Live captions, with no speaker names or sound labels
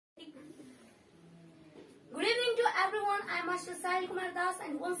I am Master Sahil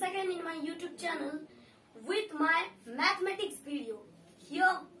and once again in my YouTube channel with my mathematics video.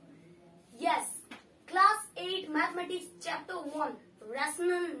 Here, yes, class 8 mathematics chapter 1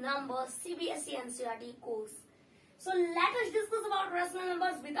 rational numbers CBSE NCERT course. So let us discuss about rational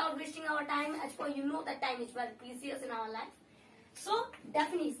numbers without wasting our time, as for you know that time is very precious in our life. So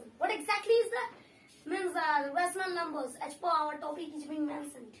definition, what exactly is that? Means rational numbers as per our topic is being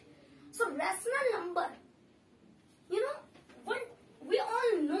mentioned. So rational number, we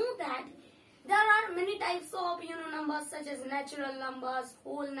all know that there are many types of numbers such as natural numbers,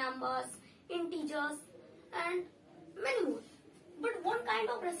 whole numbers, integers and many more. But one kind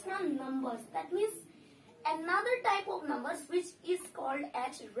of rational numbers, that means another type of numbers which is called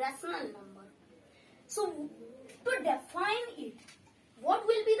as rational number. So to define it, what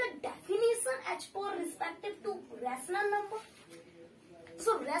will be the definition as per respective to rational number?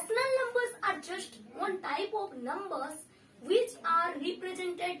 So rational numbers are just one type of numbers which are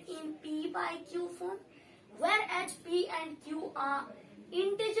represented in P by Q form, whereas P and Q are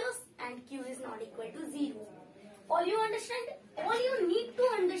integers and Q is not equal to 0. All you understand? All you need to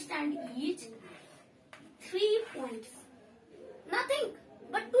understand is 3 points. Nothing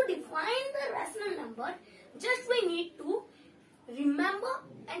but to define the rational number, just we need to remember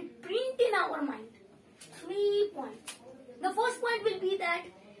and print in our mind 3 points. The first point will be that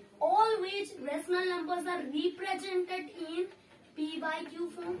all which rational numbers are represented in P by Q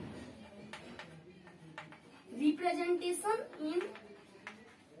form. Representation in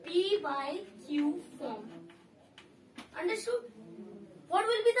P by Q form. Understood? What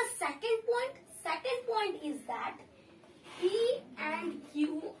will be the second point? Second point is that P and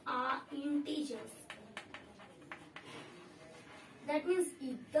Q are integers. That means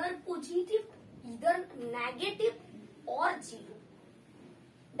either positive, either negative or 0.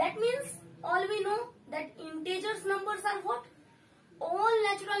 That means all we know that integers numbers are what? All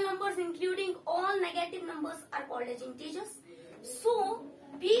natural numbers including all negative numbers are called as integers. So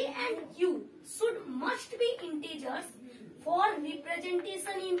P and Q must be integers for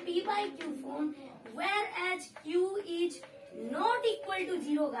representation in P by Q form, whereas Q is not equal to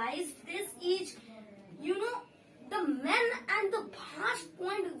 0, guys. This is the main and the first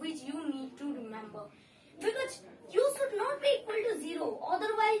point which you need to remember, because Q should not be equal to 0.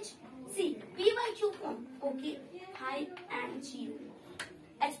 Otherwise, see, P by Q form, okay, 5 and 0.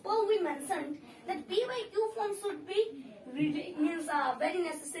 As per we mentioned that P by Q form should be very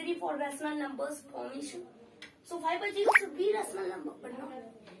necessary for rational numbers formation. So 5 by 0 should be rational number, but not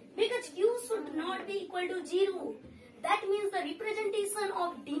because Q should not be equal to 0. That means the representation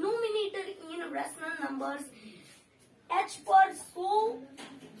of denominator in rational numbers as per, so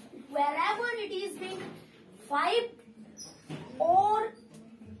wherever it is being 5 or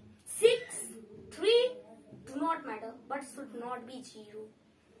 6, 3 do not matter, but should not be 0.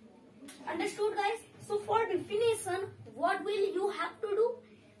 Understood, guys? So for definition, what will you have to do?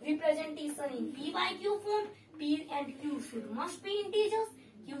 Representation in P by Q form, P and Q must be integers,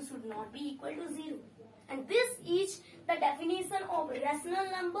 Q should not be equal to 0. And this is the definition of rational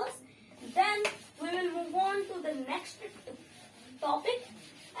numbers. Then we will move on to the next topic.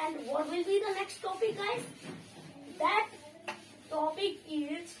 And what will be the next topic, guys? That topic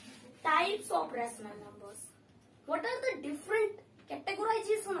is types of rational numbers. What are the different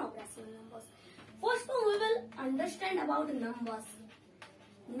categorization of rational numbers? First of all, we will understand about numbers.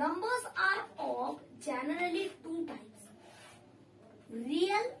 Numbers are of generally two types,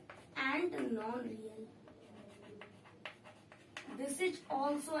 real and non-real. This is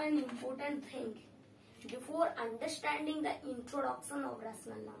also an important thing before understanding the introduction of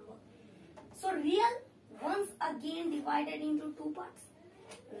rational number. So real, once again divided into two parts,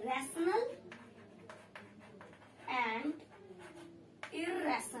 rational and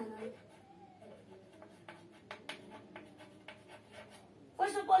irrational.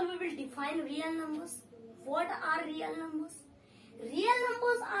 First of all, we will define real numbers. What are real numbers? Real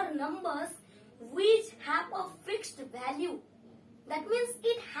numbers are numbers which have a fixed value. That means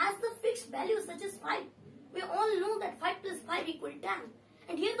it has the fixed value such as 5. We all know that 5 plus 5 equals 10.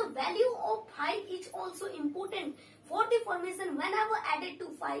 And here the value of 5 is also important for the formation. Whenever added to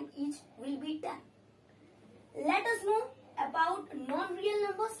 5, each will be 10. Let us know about non-real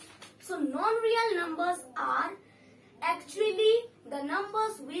numbers. So non-real numbers are actually the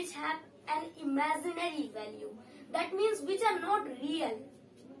numbers which have an imaginary value. That means which are not real.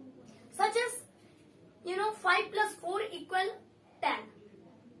 Such as 5 plus 4 equal 10.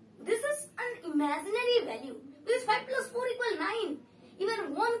 This is an imaginary value because 5 plus 4 equal 9.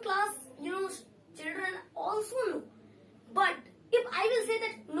 Even one class, children also know. But if I will say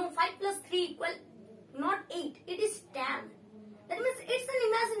that no, 5 plus 3 equal not 8, it is 10.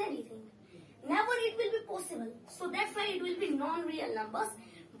 it will be possible. So that's why it will be non-real numbers,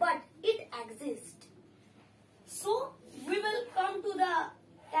 but it exists. So we will come to the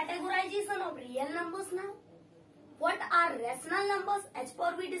categorization of real numbers now. What are rational numbers? As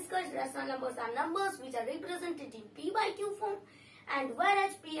per we discussed, rational numbers are numbers which are represented in P by Q form, and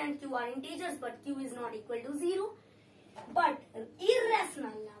whereas P and Q are integers but Q is not equal to 0. But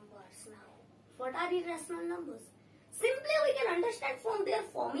irrational numbers now. What are irrational numbers? Simply we can understand from their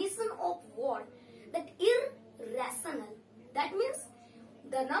formation of word that irrational. That means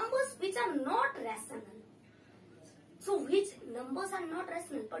the numbers which are not rational. So which numbers are not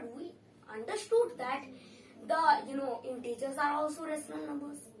rational? But we understood that the integers are also rational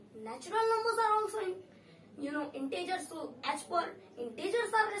numbers. Natural numbers are also integers. So as per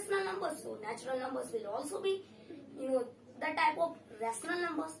integers are rational numbers, so natural numbers will also be the type of rational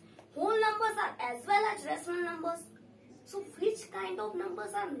numbers. Whole numbers are as well as rational numbers. So which kind of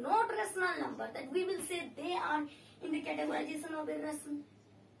numbers are not rational number that we will say they are in the categorization of irrational?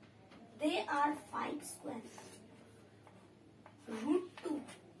 They are 5 square, root 2.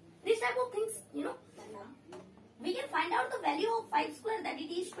 These type of things, we can find out the value of 5 square, that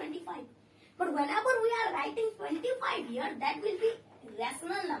it is 25. But whenever we are writing 25 here, that will be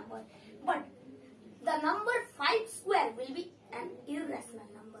rational number. But the number 5 square will be an irrational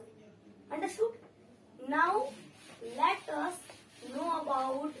number. Understood? Now let us know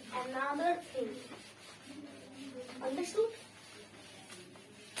about another thing. Understood?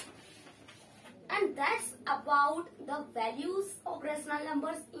 And that's about the values of rational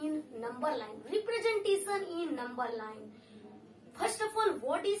numbers in number line. Representation in number line. First of all,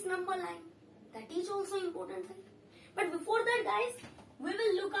 what is number line? That is also important thing. But before that, guys, we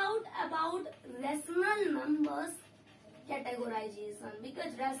will look out about rational numbers categorization,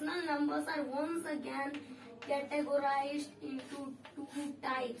 because rational numbers are once again categorized into 2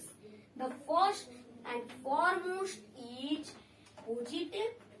 types. The first and foremost is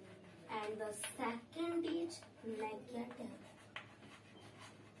positive and the second is negative.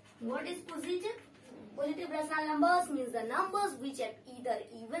 What is positive? Positive rational numbers means the numbers which have either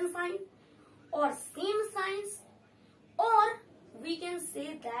even sign or same signs, or we can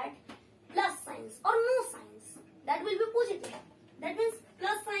say that plus signs or no signs. That will be positive. That means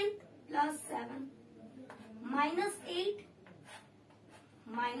plus sign, plus 7, minus 8,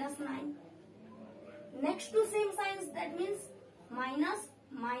 minus 9. Next to same signs, that means minus,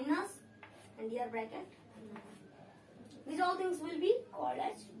 minus, and here bracket. These all things will be called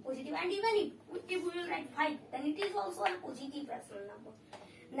as positive. And even if we will write 5, then it is also a positive rational number.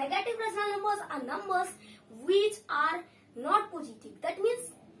 Negative rational numbers are numbers which are not positive. That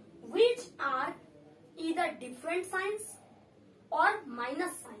means which are either different signs or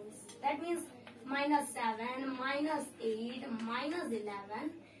minus signs. That means minus 7, minus 8, minus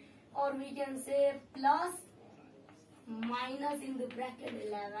 11, or we can say plus, minus in the bracket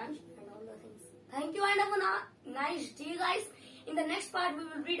 11, and all the things. Thank you and have a nice day, guys. In the next part, we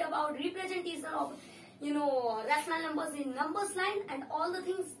will read about representation of rational numbers in numbers line and all the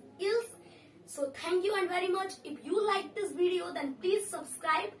things else. So thank you and very much. If you like this video, then please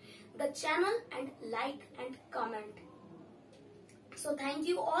subscribe the channel and like and comment. So thank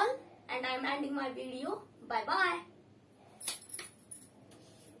you all, and I am ending my video. Bye bye.